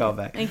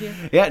callback. Thank you.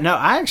 Yeah, no,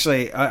 I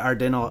actually, our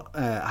dental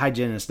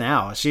hygienist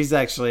now, she's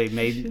actually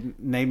made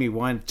me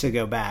want to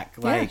go back.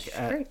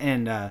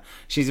 And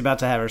she's about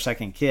to have her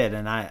second kid,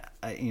 and I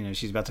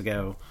she's about to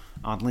go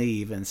on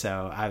leave, and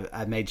so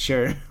I made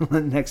sure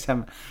next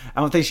time.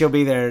 I don't think she'll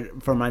be there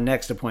for my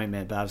next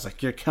appointment, but I was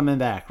like, "You're coming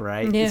back,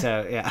 right?" Yeah.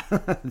 So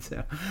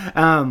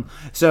yeah.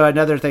 So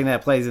another thing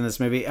that plays in this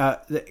movie,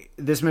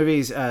 this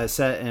movie's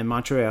set in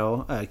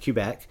Montreal,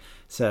 Quebec.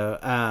 So,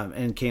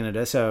 in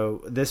Canada.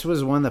 So this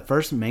was one of the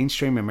first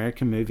mainstream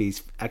American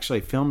movies actually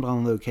filmed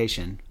on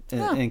location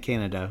in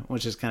Canada,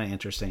 which is kind of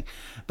interesting.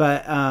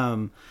 But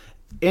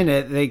in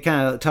it, they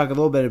kind of talk a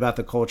little bit about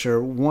the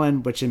culture.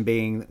 One, which in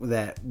being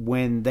that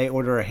when they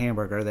order a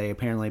hamburger, they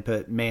apparently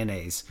put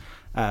mayonnaise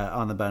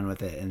on the bun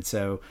with it. And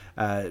so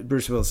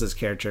Bruce Willis's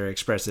character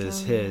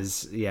expresses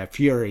his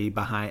fury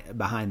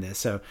behind this.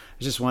 So I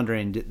was just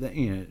wondering,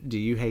 do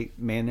you hate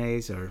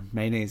mayonnaise or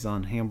mayonnaise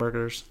on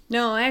hamburgers?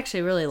 No, I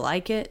actually really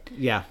like it.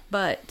 Yeah.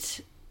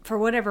 But for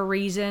whatever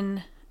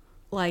reason,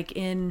 like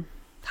in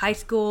high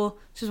school,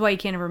 this is why you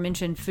can't ever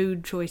mention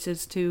food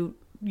choices to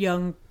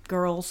young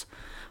girls,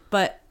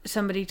 but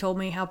somebody told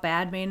me how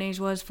bad mayonnaise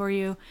was for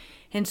you.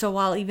 And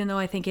so even though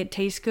I think it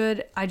tastes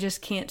good, I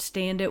just can't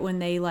stand it when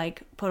they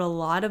like put a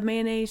lot of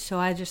mayonnaise. So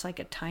I just like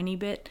a tiny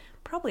bit.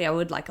 Probably I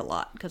would like a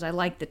lot because I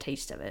like the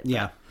taste of it.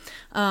 Yeah.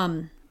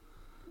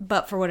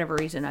 But for whatever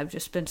reason, I've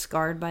just been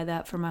scarred by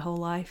that for my whole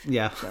life.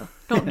 Yeah. So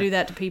don't do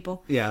that to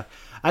people. Yeah.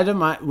 I don't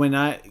mind when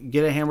I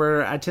get a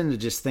hamburger, I tend to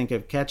just think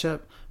of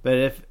ketchup, but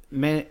if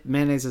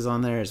mayonnaise is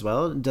on there as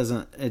well, it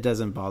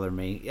doesn't bother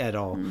me at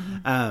all.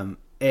 Mm-hmm.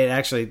 It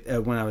actually,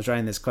 when I was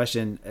writing this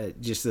question, I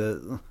guess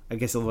a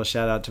little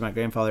shout out to my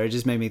grandfather, it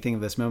just made me think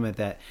of this moment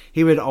that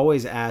he would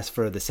always ask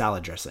for the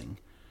salad dressing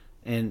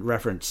in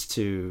reference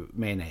to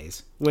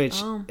mayonnaise,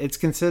 which it's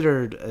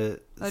considered a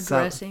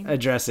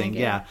dressing.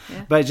 Yeah.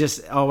 But I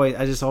just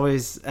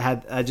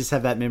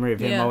have that memory of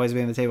him always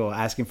being at the table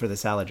asking for the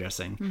salad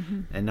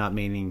dressing and not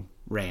meaning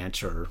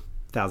ranch or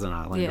Thousand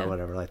Island or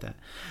whatever like that.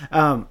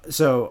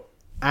 So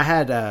I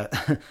had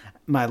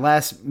my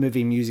last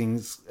movie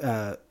musings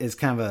is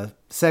kind of a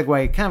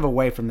segue kind of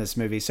away from this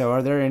movie. So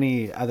are there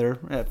any other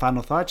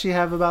final thoughts you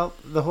have about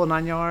the whole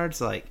 9 yards?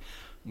 Like,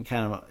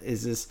 kind of,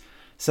 is this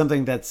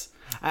something that's,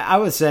 I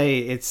would say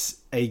it's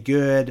a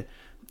good,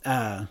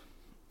 I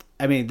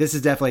mean, this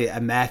is definitely a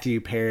Matthew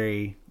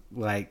Perry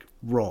like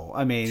role.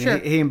 I mean, sure.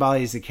 he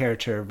embodies the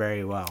character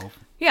very well.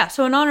 Yeah.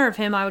 So in honor of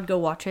him, I would go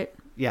watch it.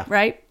 Yeah.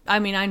 Right. I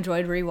mean, I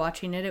enjoyed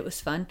rewatching it. It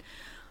was fun.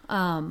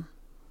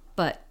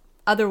 But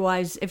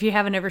otherwise, if you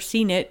haven't ever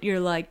seen it, you're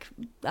like,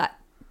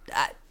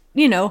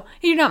 you know,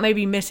 you're not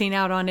maybe missing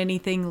out on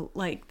anything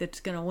like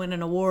that's going to win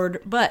an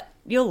award, but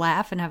you'll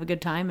laugh and have a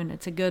good time, and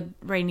it's a good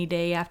rainy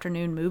day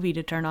afternoon movie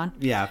to turn on.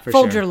 Yeah, for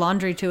Fold sure. your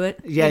laundry to it.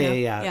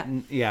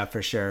 Yeah,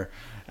 for sure.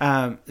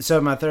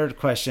 So my third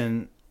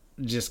question,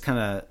 just kind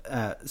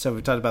of, so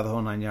we talked about the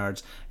whole 9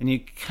 yards, and you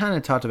kind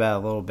of talked about it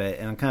a little bit,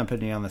 and I'm kind of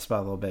putting you on the spot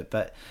a little bit,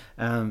 but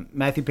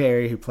Matthew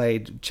Perry, who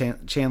played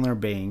Chandler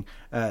Bing,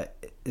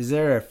 is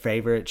there a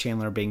favorite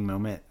Chandler Bing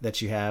moment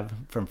that you have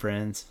from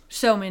Friends?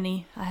 So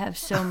many. I have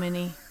so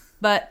many.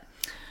 But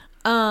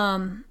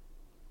my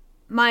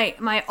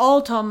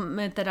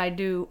ultimate that I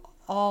do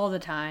all the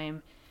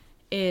time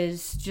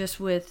is just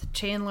with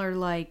Chandler,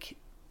 like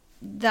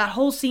that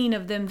whole scene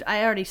of them,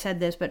 I already said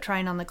this, but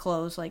trying on the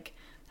clothes, like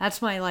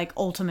that's my like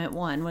ultimate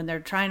one, when they're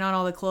trying on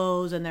all the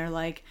clothes and they're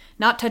like,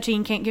 not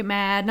touching, can't get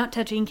mad, not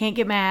touching, can't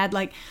get mad.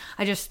 Like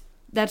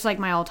that's like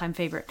my all-time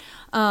favorite.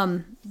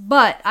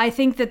 But I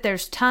think that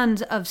there's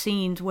tons of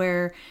scenes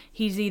where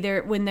he's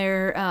either, when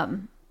they're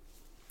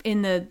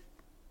in the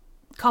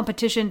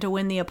competition to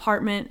win the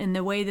apartment, and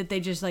the way that they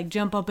just like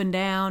jump up and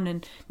down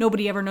and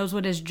nobody ever knows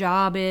what his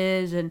job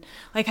is. And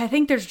like, I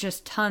think there's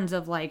just tons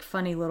of like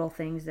funny little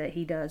things that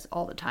he does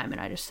all the time.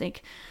 And I just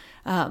think,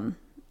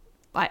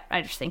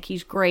 I just think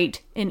he's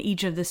great in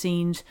each of the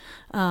scenes.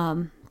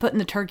 Putting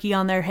the turkey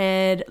on their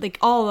head, like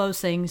all those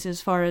things,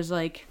 as far as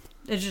like,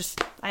 it's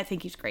just, I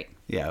think he's great.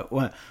 Yeah.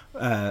 Well,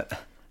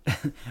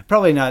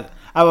 probably not,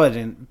 I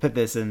wouldn't put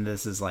this in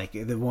this as like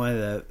one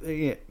of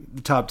the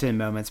top 10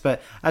 moments,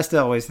 but I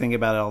still always think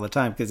about it all the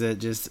time because it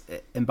just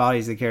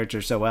embodies the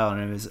character so well.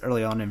 And it was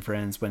early on in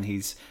Friends when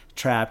he's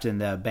trapped in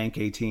the bank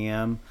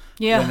ATM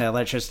when the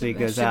electricity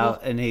goes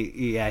out, and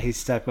he's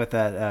stuck with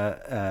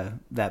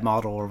that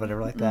model or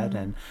whatever like that.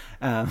 And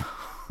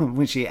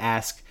when she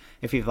asked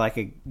if he'd like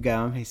a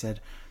gum, he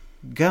said,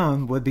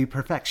 "Gum would be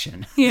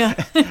perfection." Yeah.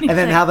 And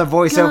then how the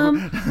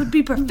voiceover Gum would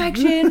be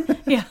perfection.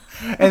 Yeah.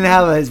 And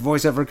how his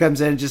voiceover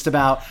comes in just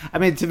about, I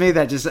mean, to me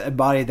that just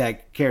embodied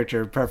that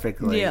character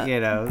perfectly. You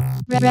know.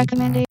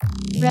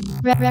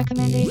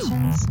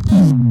 Recommendations.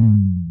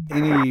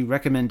 Any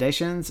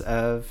recommendations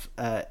of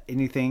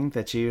anything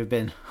that you've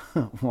been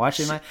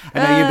watching? I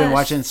know you've been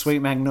watching Sweet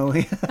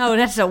Magnolia. Oh,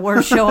 that's the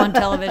worst show on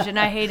television.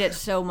 I hate it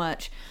so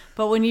much.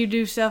 But when you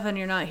do stuff and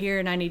you're not here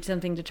and I need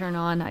something to turn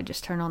on, I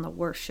just turn on the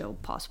worst show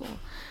possible.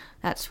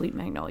 That's Sweet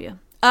Magnolia.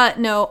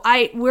 No,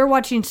 we're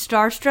watching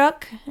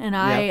Starstruck, and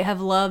I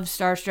have loved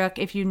Starstruck.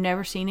 If you've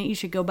never seen it, you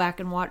should go back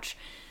and watch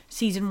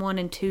season 1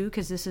 and 2,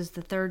 because this is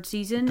the third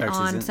season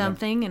on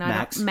something, and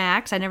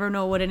Max. I never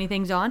know what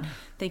anything's on.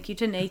 Thank you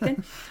to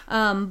Nathan.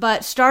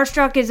 But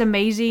Starstruck is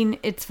amazing.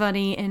 It's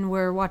funny, and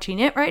we're watching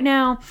it right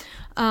now.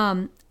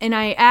 And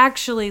I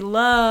actually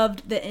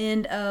loved the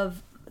end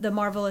of The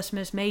Marvelous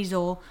Miss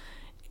Maisel.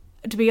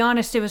 To be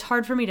honest, it was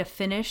hard for me to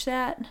finish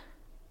that.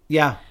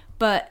 Yeah.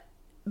 But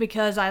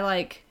because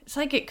it's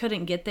like it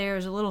couldn't get there. It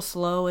was a little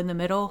slow in the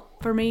middle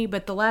for me.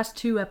 But the last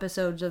 2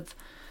 episodes of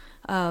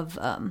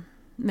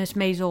Miss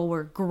Maisel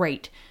were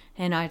great,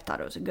 and I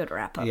thought it was a good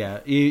wrap up.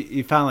 Yeah,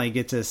 you finally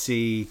get to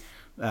see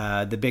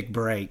the big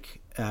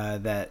break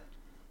that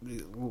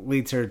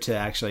leads her to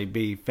actually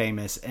be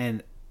famous,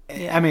 and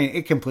I mean,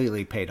 it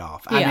completely paid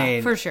off. Yeah, I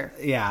mean, for sure.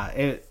 Yeah,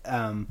 it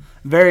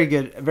very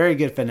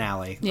good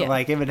finale. Yeah.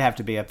 Like, it would have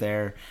to be up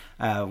there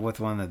with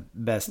one of the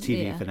best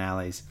TV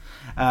finales.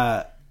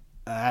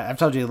 I've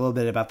told you a little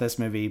bit about this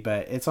movie,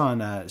 but it's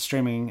on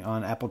streaming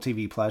on Apple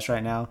TV Plus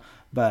right now.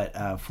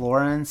 But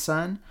Flora and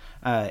Son,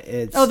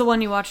 it's the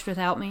one you watched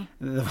without me.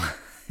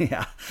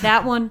 Yeah,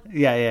 that one.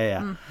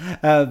 Yeah.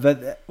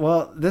 But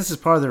this is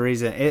part of the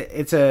reason.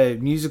 It's a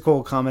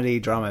musical comedy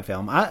drama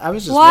film. I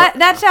was just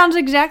that sounds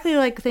exactly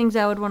like things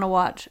I would want to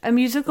watch. A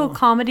musical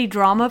comedy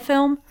drama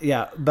film.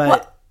 Yeah,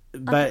 but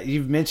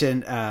you've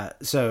mentioned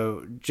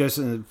so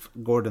Joseph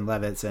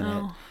Gordon-Levitt's in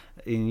it.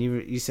 and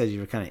you said you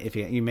were kind of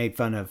iffy. You made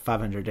fun of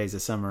 500 Days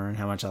of Summer and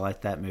how much I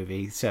liked that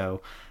movie.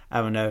 So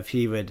I don't know if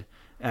he would.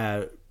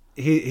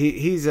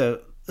 He's a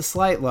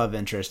slight love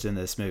interest in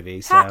this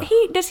movie. So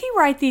Does he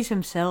write these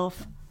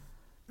himself?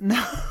 No.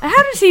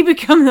 How does he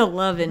become the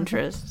love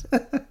interest?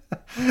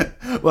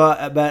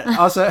 Well, but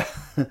also,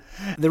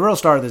 the real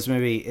star of this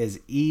movie is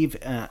Eve.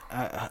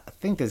 I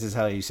think this is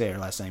how you say her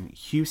last name,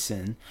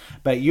 Hewson.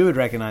 But you would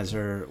recognize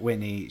her,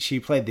 Whitney.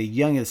 She played the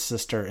youngest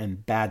sister in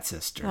Bad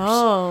Sisters.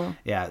 Oh.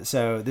 Yeah,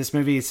 so this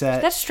movie is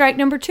set... That's strike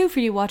number 2 for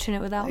you watching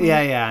it without me.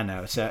 Yeah, I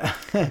know. So,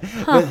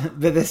 but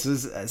this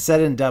was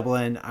set in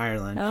Dublin,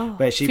 Ireland. Oh.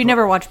 But if you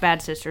never watched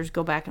Bad Sisters,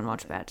 go back and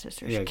watch Bad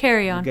Sisters. Yeah,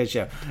 carry on. Good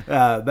show.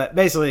 But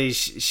basically,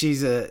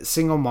 she's a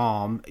single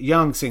mom,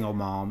 young single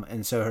mom,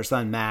 and so her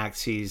son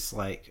Max, he's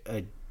like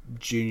a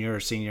junior or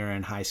senior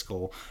in high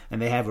school,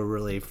 and they have a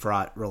really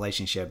fraught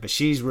relationship, but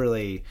she's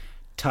really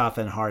tough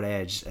and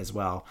hard-edged as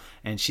well,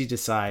 and she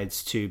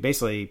decides to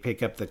basically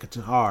pick up the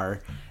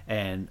guitar,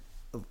 and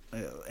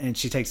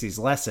she takes these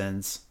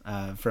lessons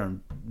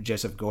from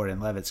Joseph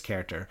Gordon-Levitt's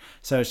character.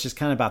 So it's just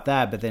kind of about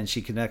that, but then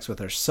she connects with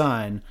her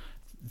son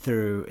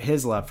through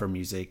his love for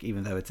music,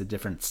 even though it's a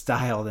different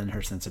style than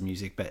her sense of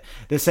music. But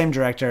the same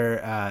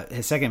director,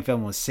 his second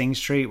film was Sing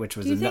Street, which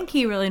was... Do you think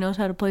he really knows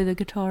how to play the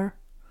guitar?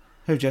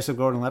 Who, Joseph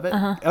Gordon-Levitt?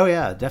 Uh-huh. Oh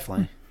yeah,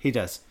 definitely. He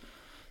does.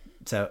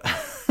 So,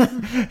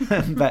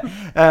 but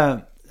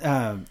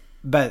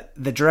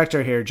the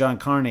director here, John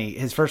Carney,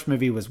 his first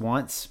movie was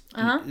Once.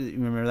 Uh-huh. You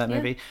remember that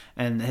movie?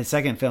 And his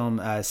second film,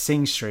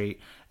 Sing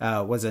Street,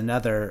 was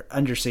another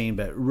underseen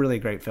but really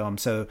great film.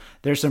 So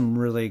there's some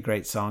really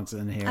great songs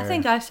in here. I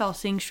think I saw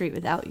Sing Street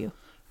without you.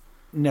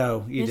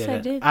 No, you didn't. I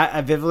did.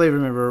 I vividly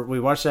remember we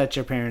watched it at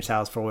your parents'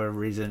 house for whatever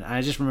reason.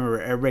 I just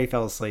remember everybody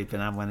fell asleep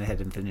and I went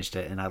ahead and finished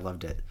it, and I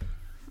loved it.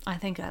 I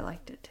think I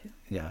liked it too.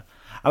 Yeah.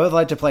 I would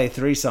like to play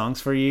 3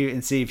 songs for you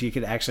and see if you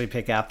could actually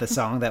pick out the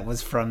song that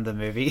was from the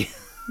movie.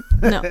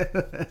 No.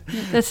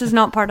 This is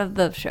not part of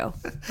the show.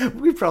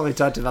 We probably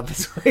talked about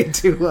this way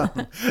too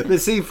long. The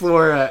sea,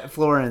 Flora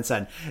and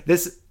Son.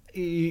 This,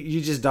 you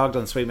just dogged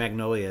on Sweet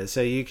Magnolia,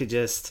 so you could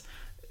just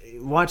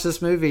watch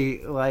this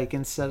movie like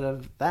instead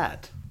of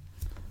that.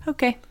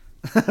 Okay.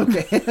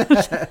 Okay.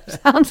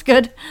 Sounds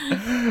good.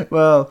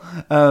 Well,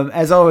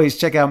 as always,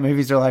 check out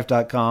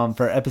moviesarelife.com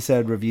for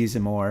episode reviews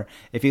and more.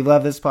 If you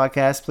love this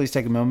podcast, please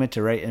take a moment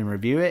to rate and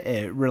review it.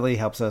 It really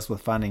helps us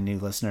with finding new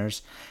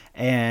listeners.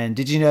 And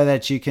did you know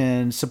that you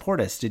can support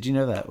us? Did you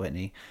know that,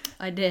 Whitney?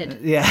 I did.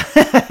 Yeah.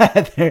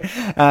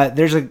 I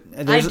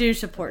do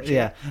support you.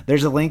 Yeah.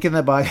 There's a link in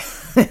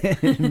the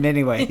in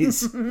many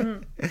ways.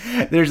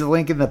 There's a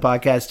link in the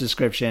podcast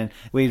description.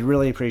 We'd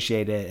really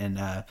appreciate it.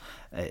 And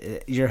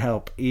your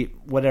help,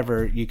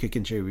 whatever you could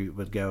contribute,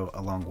 would go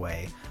a long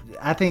way.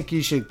 I think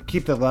you should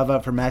keep the love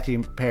up for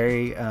Matthew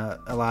Perry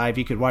alive.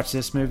 You could watch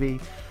this movie.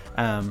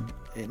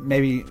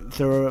 Maybe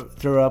throw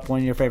up one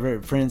of your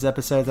favorite Friends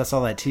episodes. I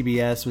saw that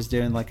TBS was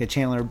doing like a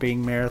Chandler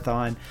Bing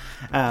marathon.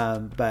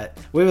 But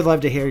we would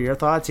love to hear your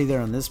thoughts either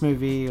on this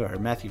movie or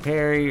Matthew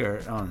Perry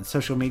or on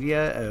social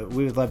media.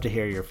 We would love to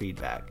hear your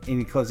feedback.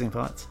 Any closing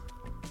thoughts?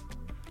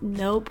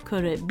 Nope.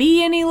 Could it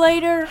be any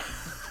later?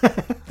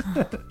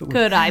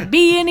 Could I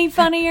be any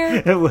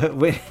funnier?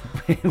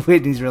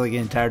 Whitney's really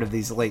getting tired of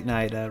these late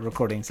night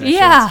recording sessions.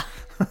 Yeah.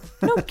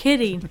 No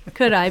kidding.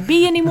 Could I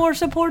be any more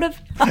supportive?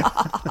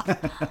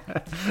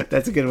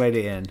 That's a good way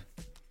to end.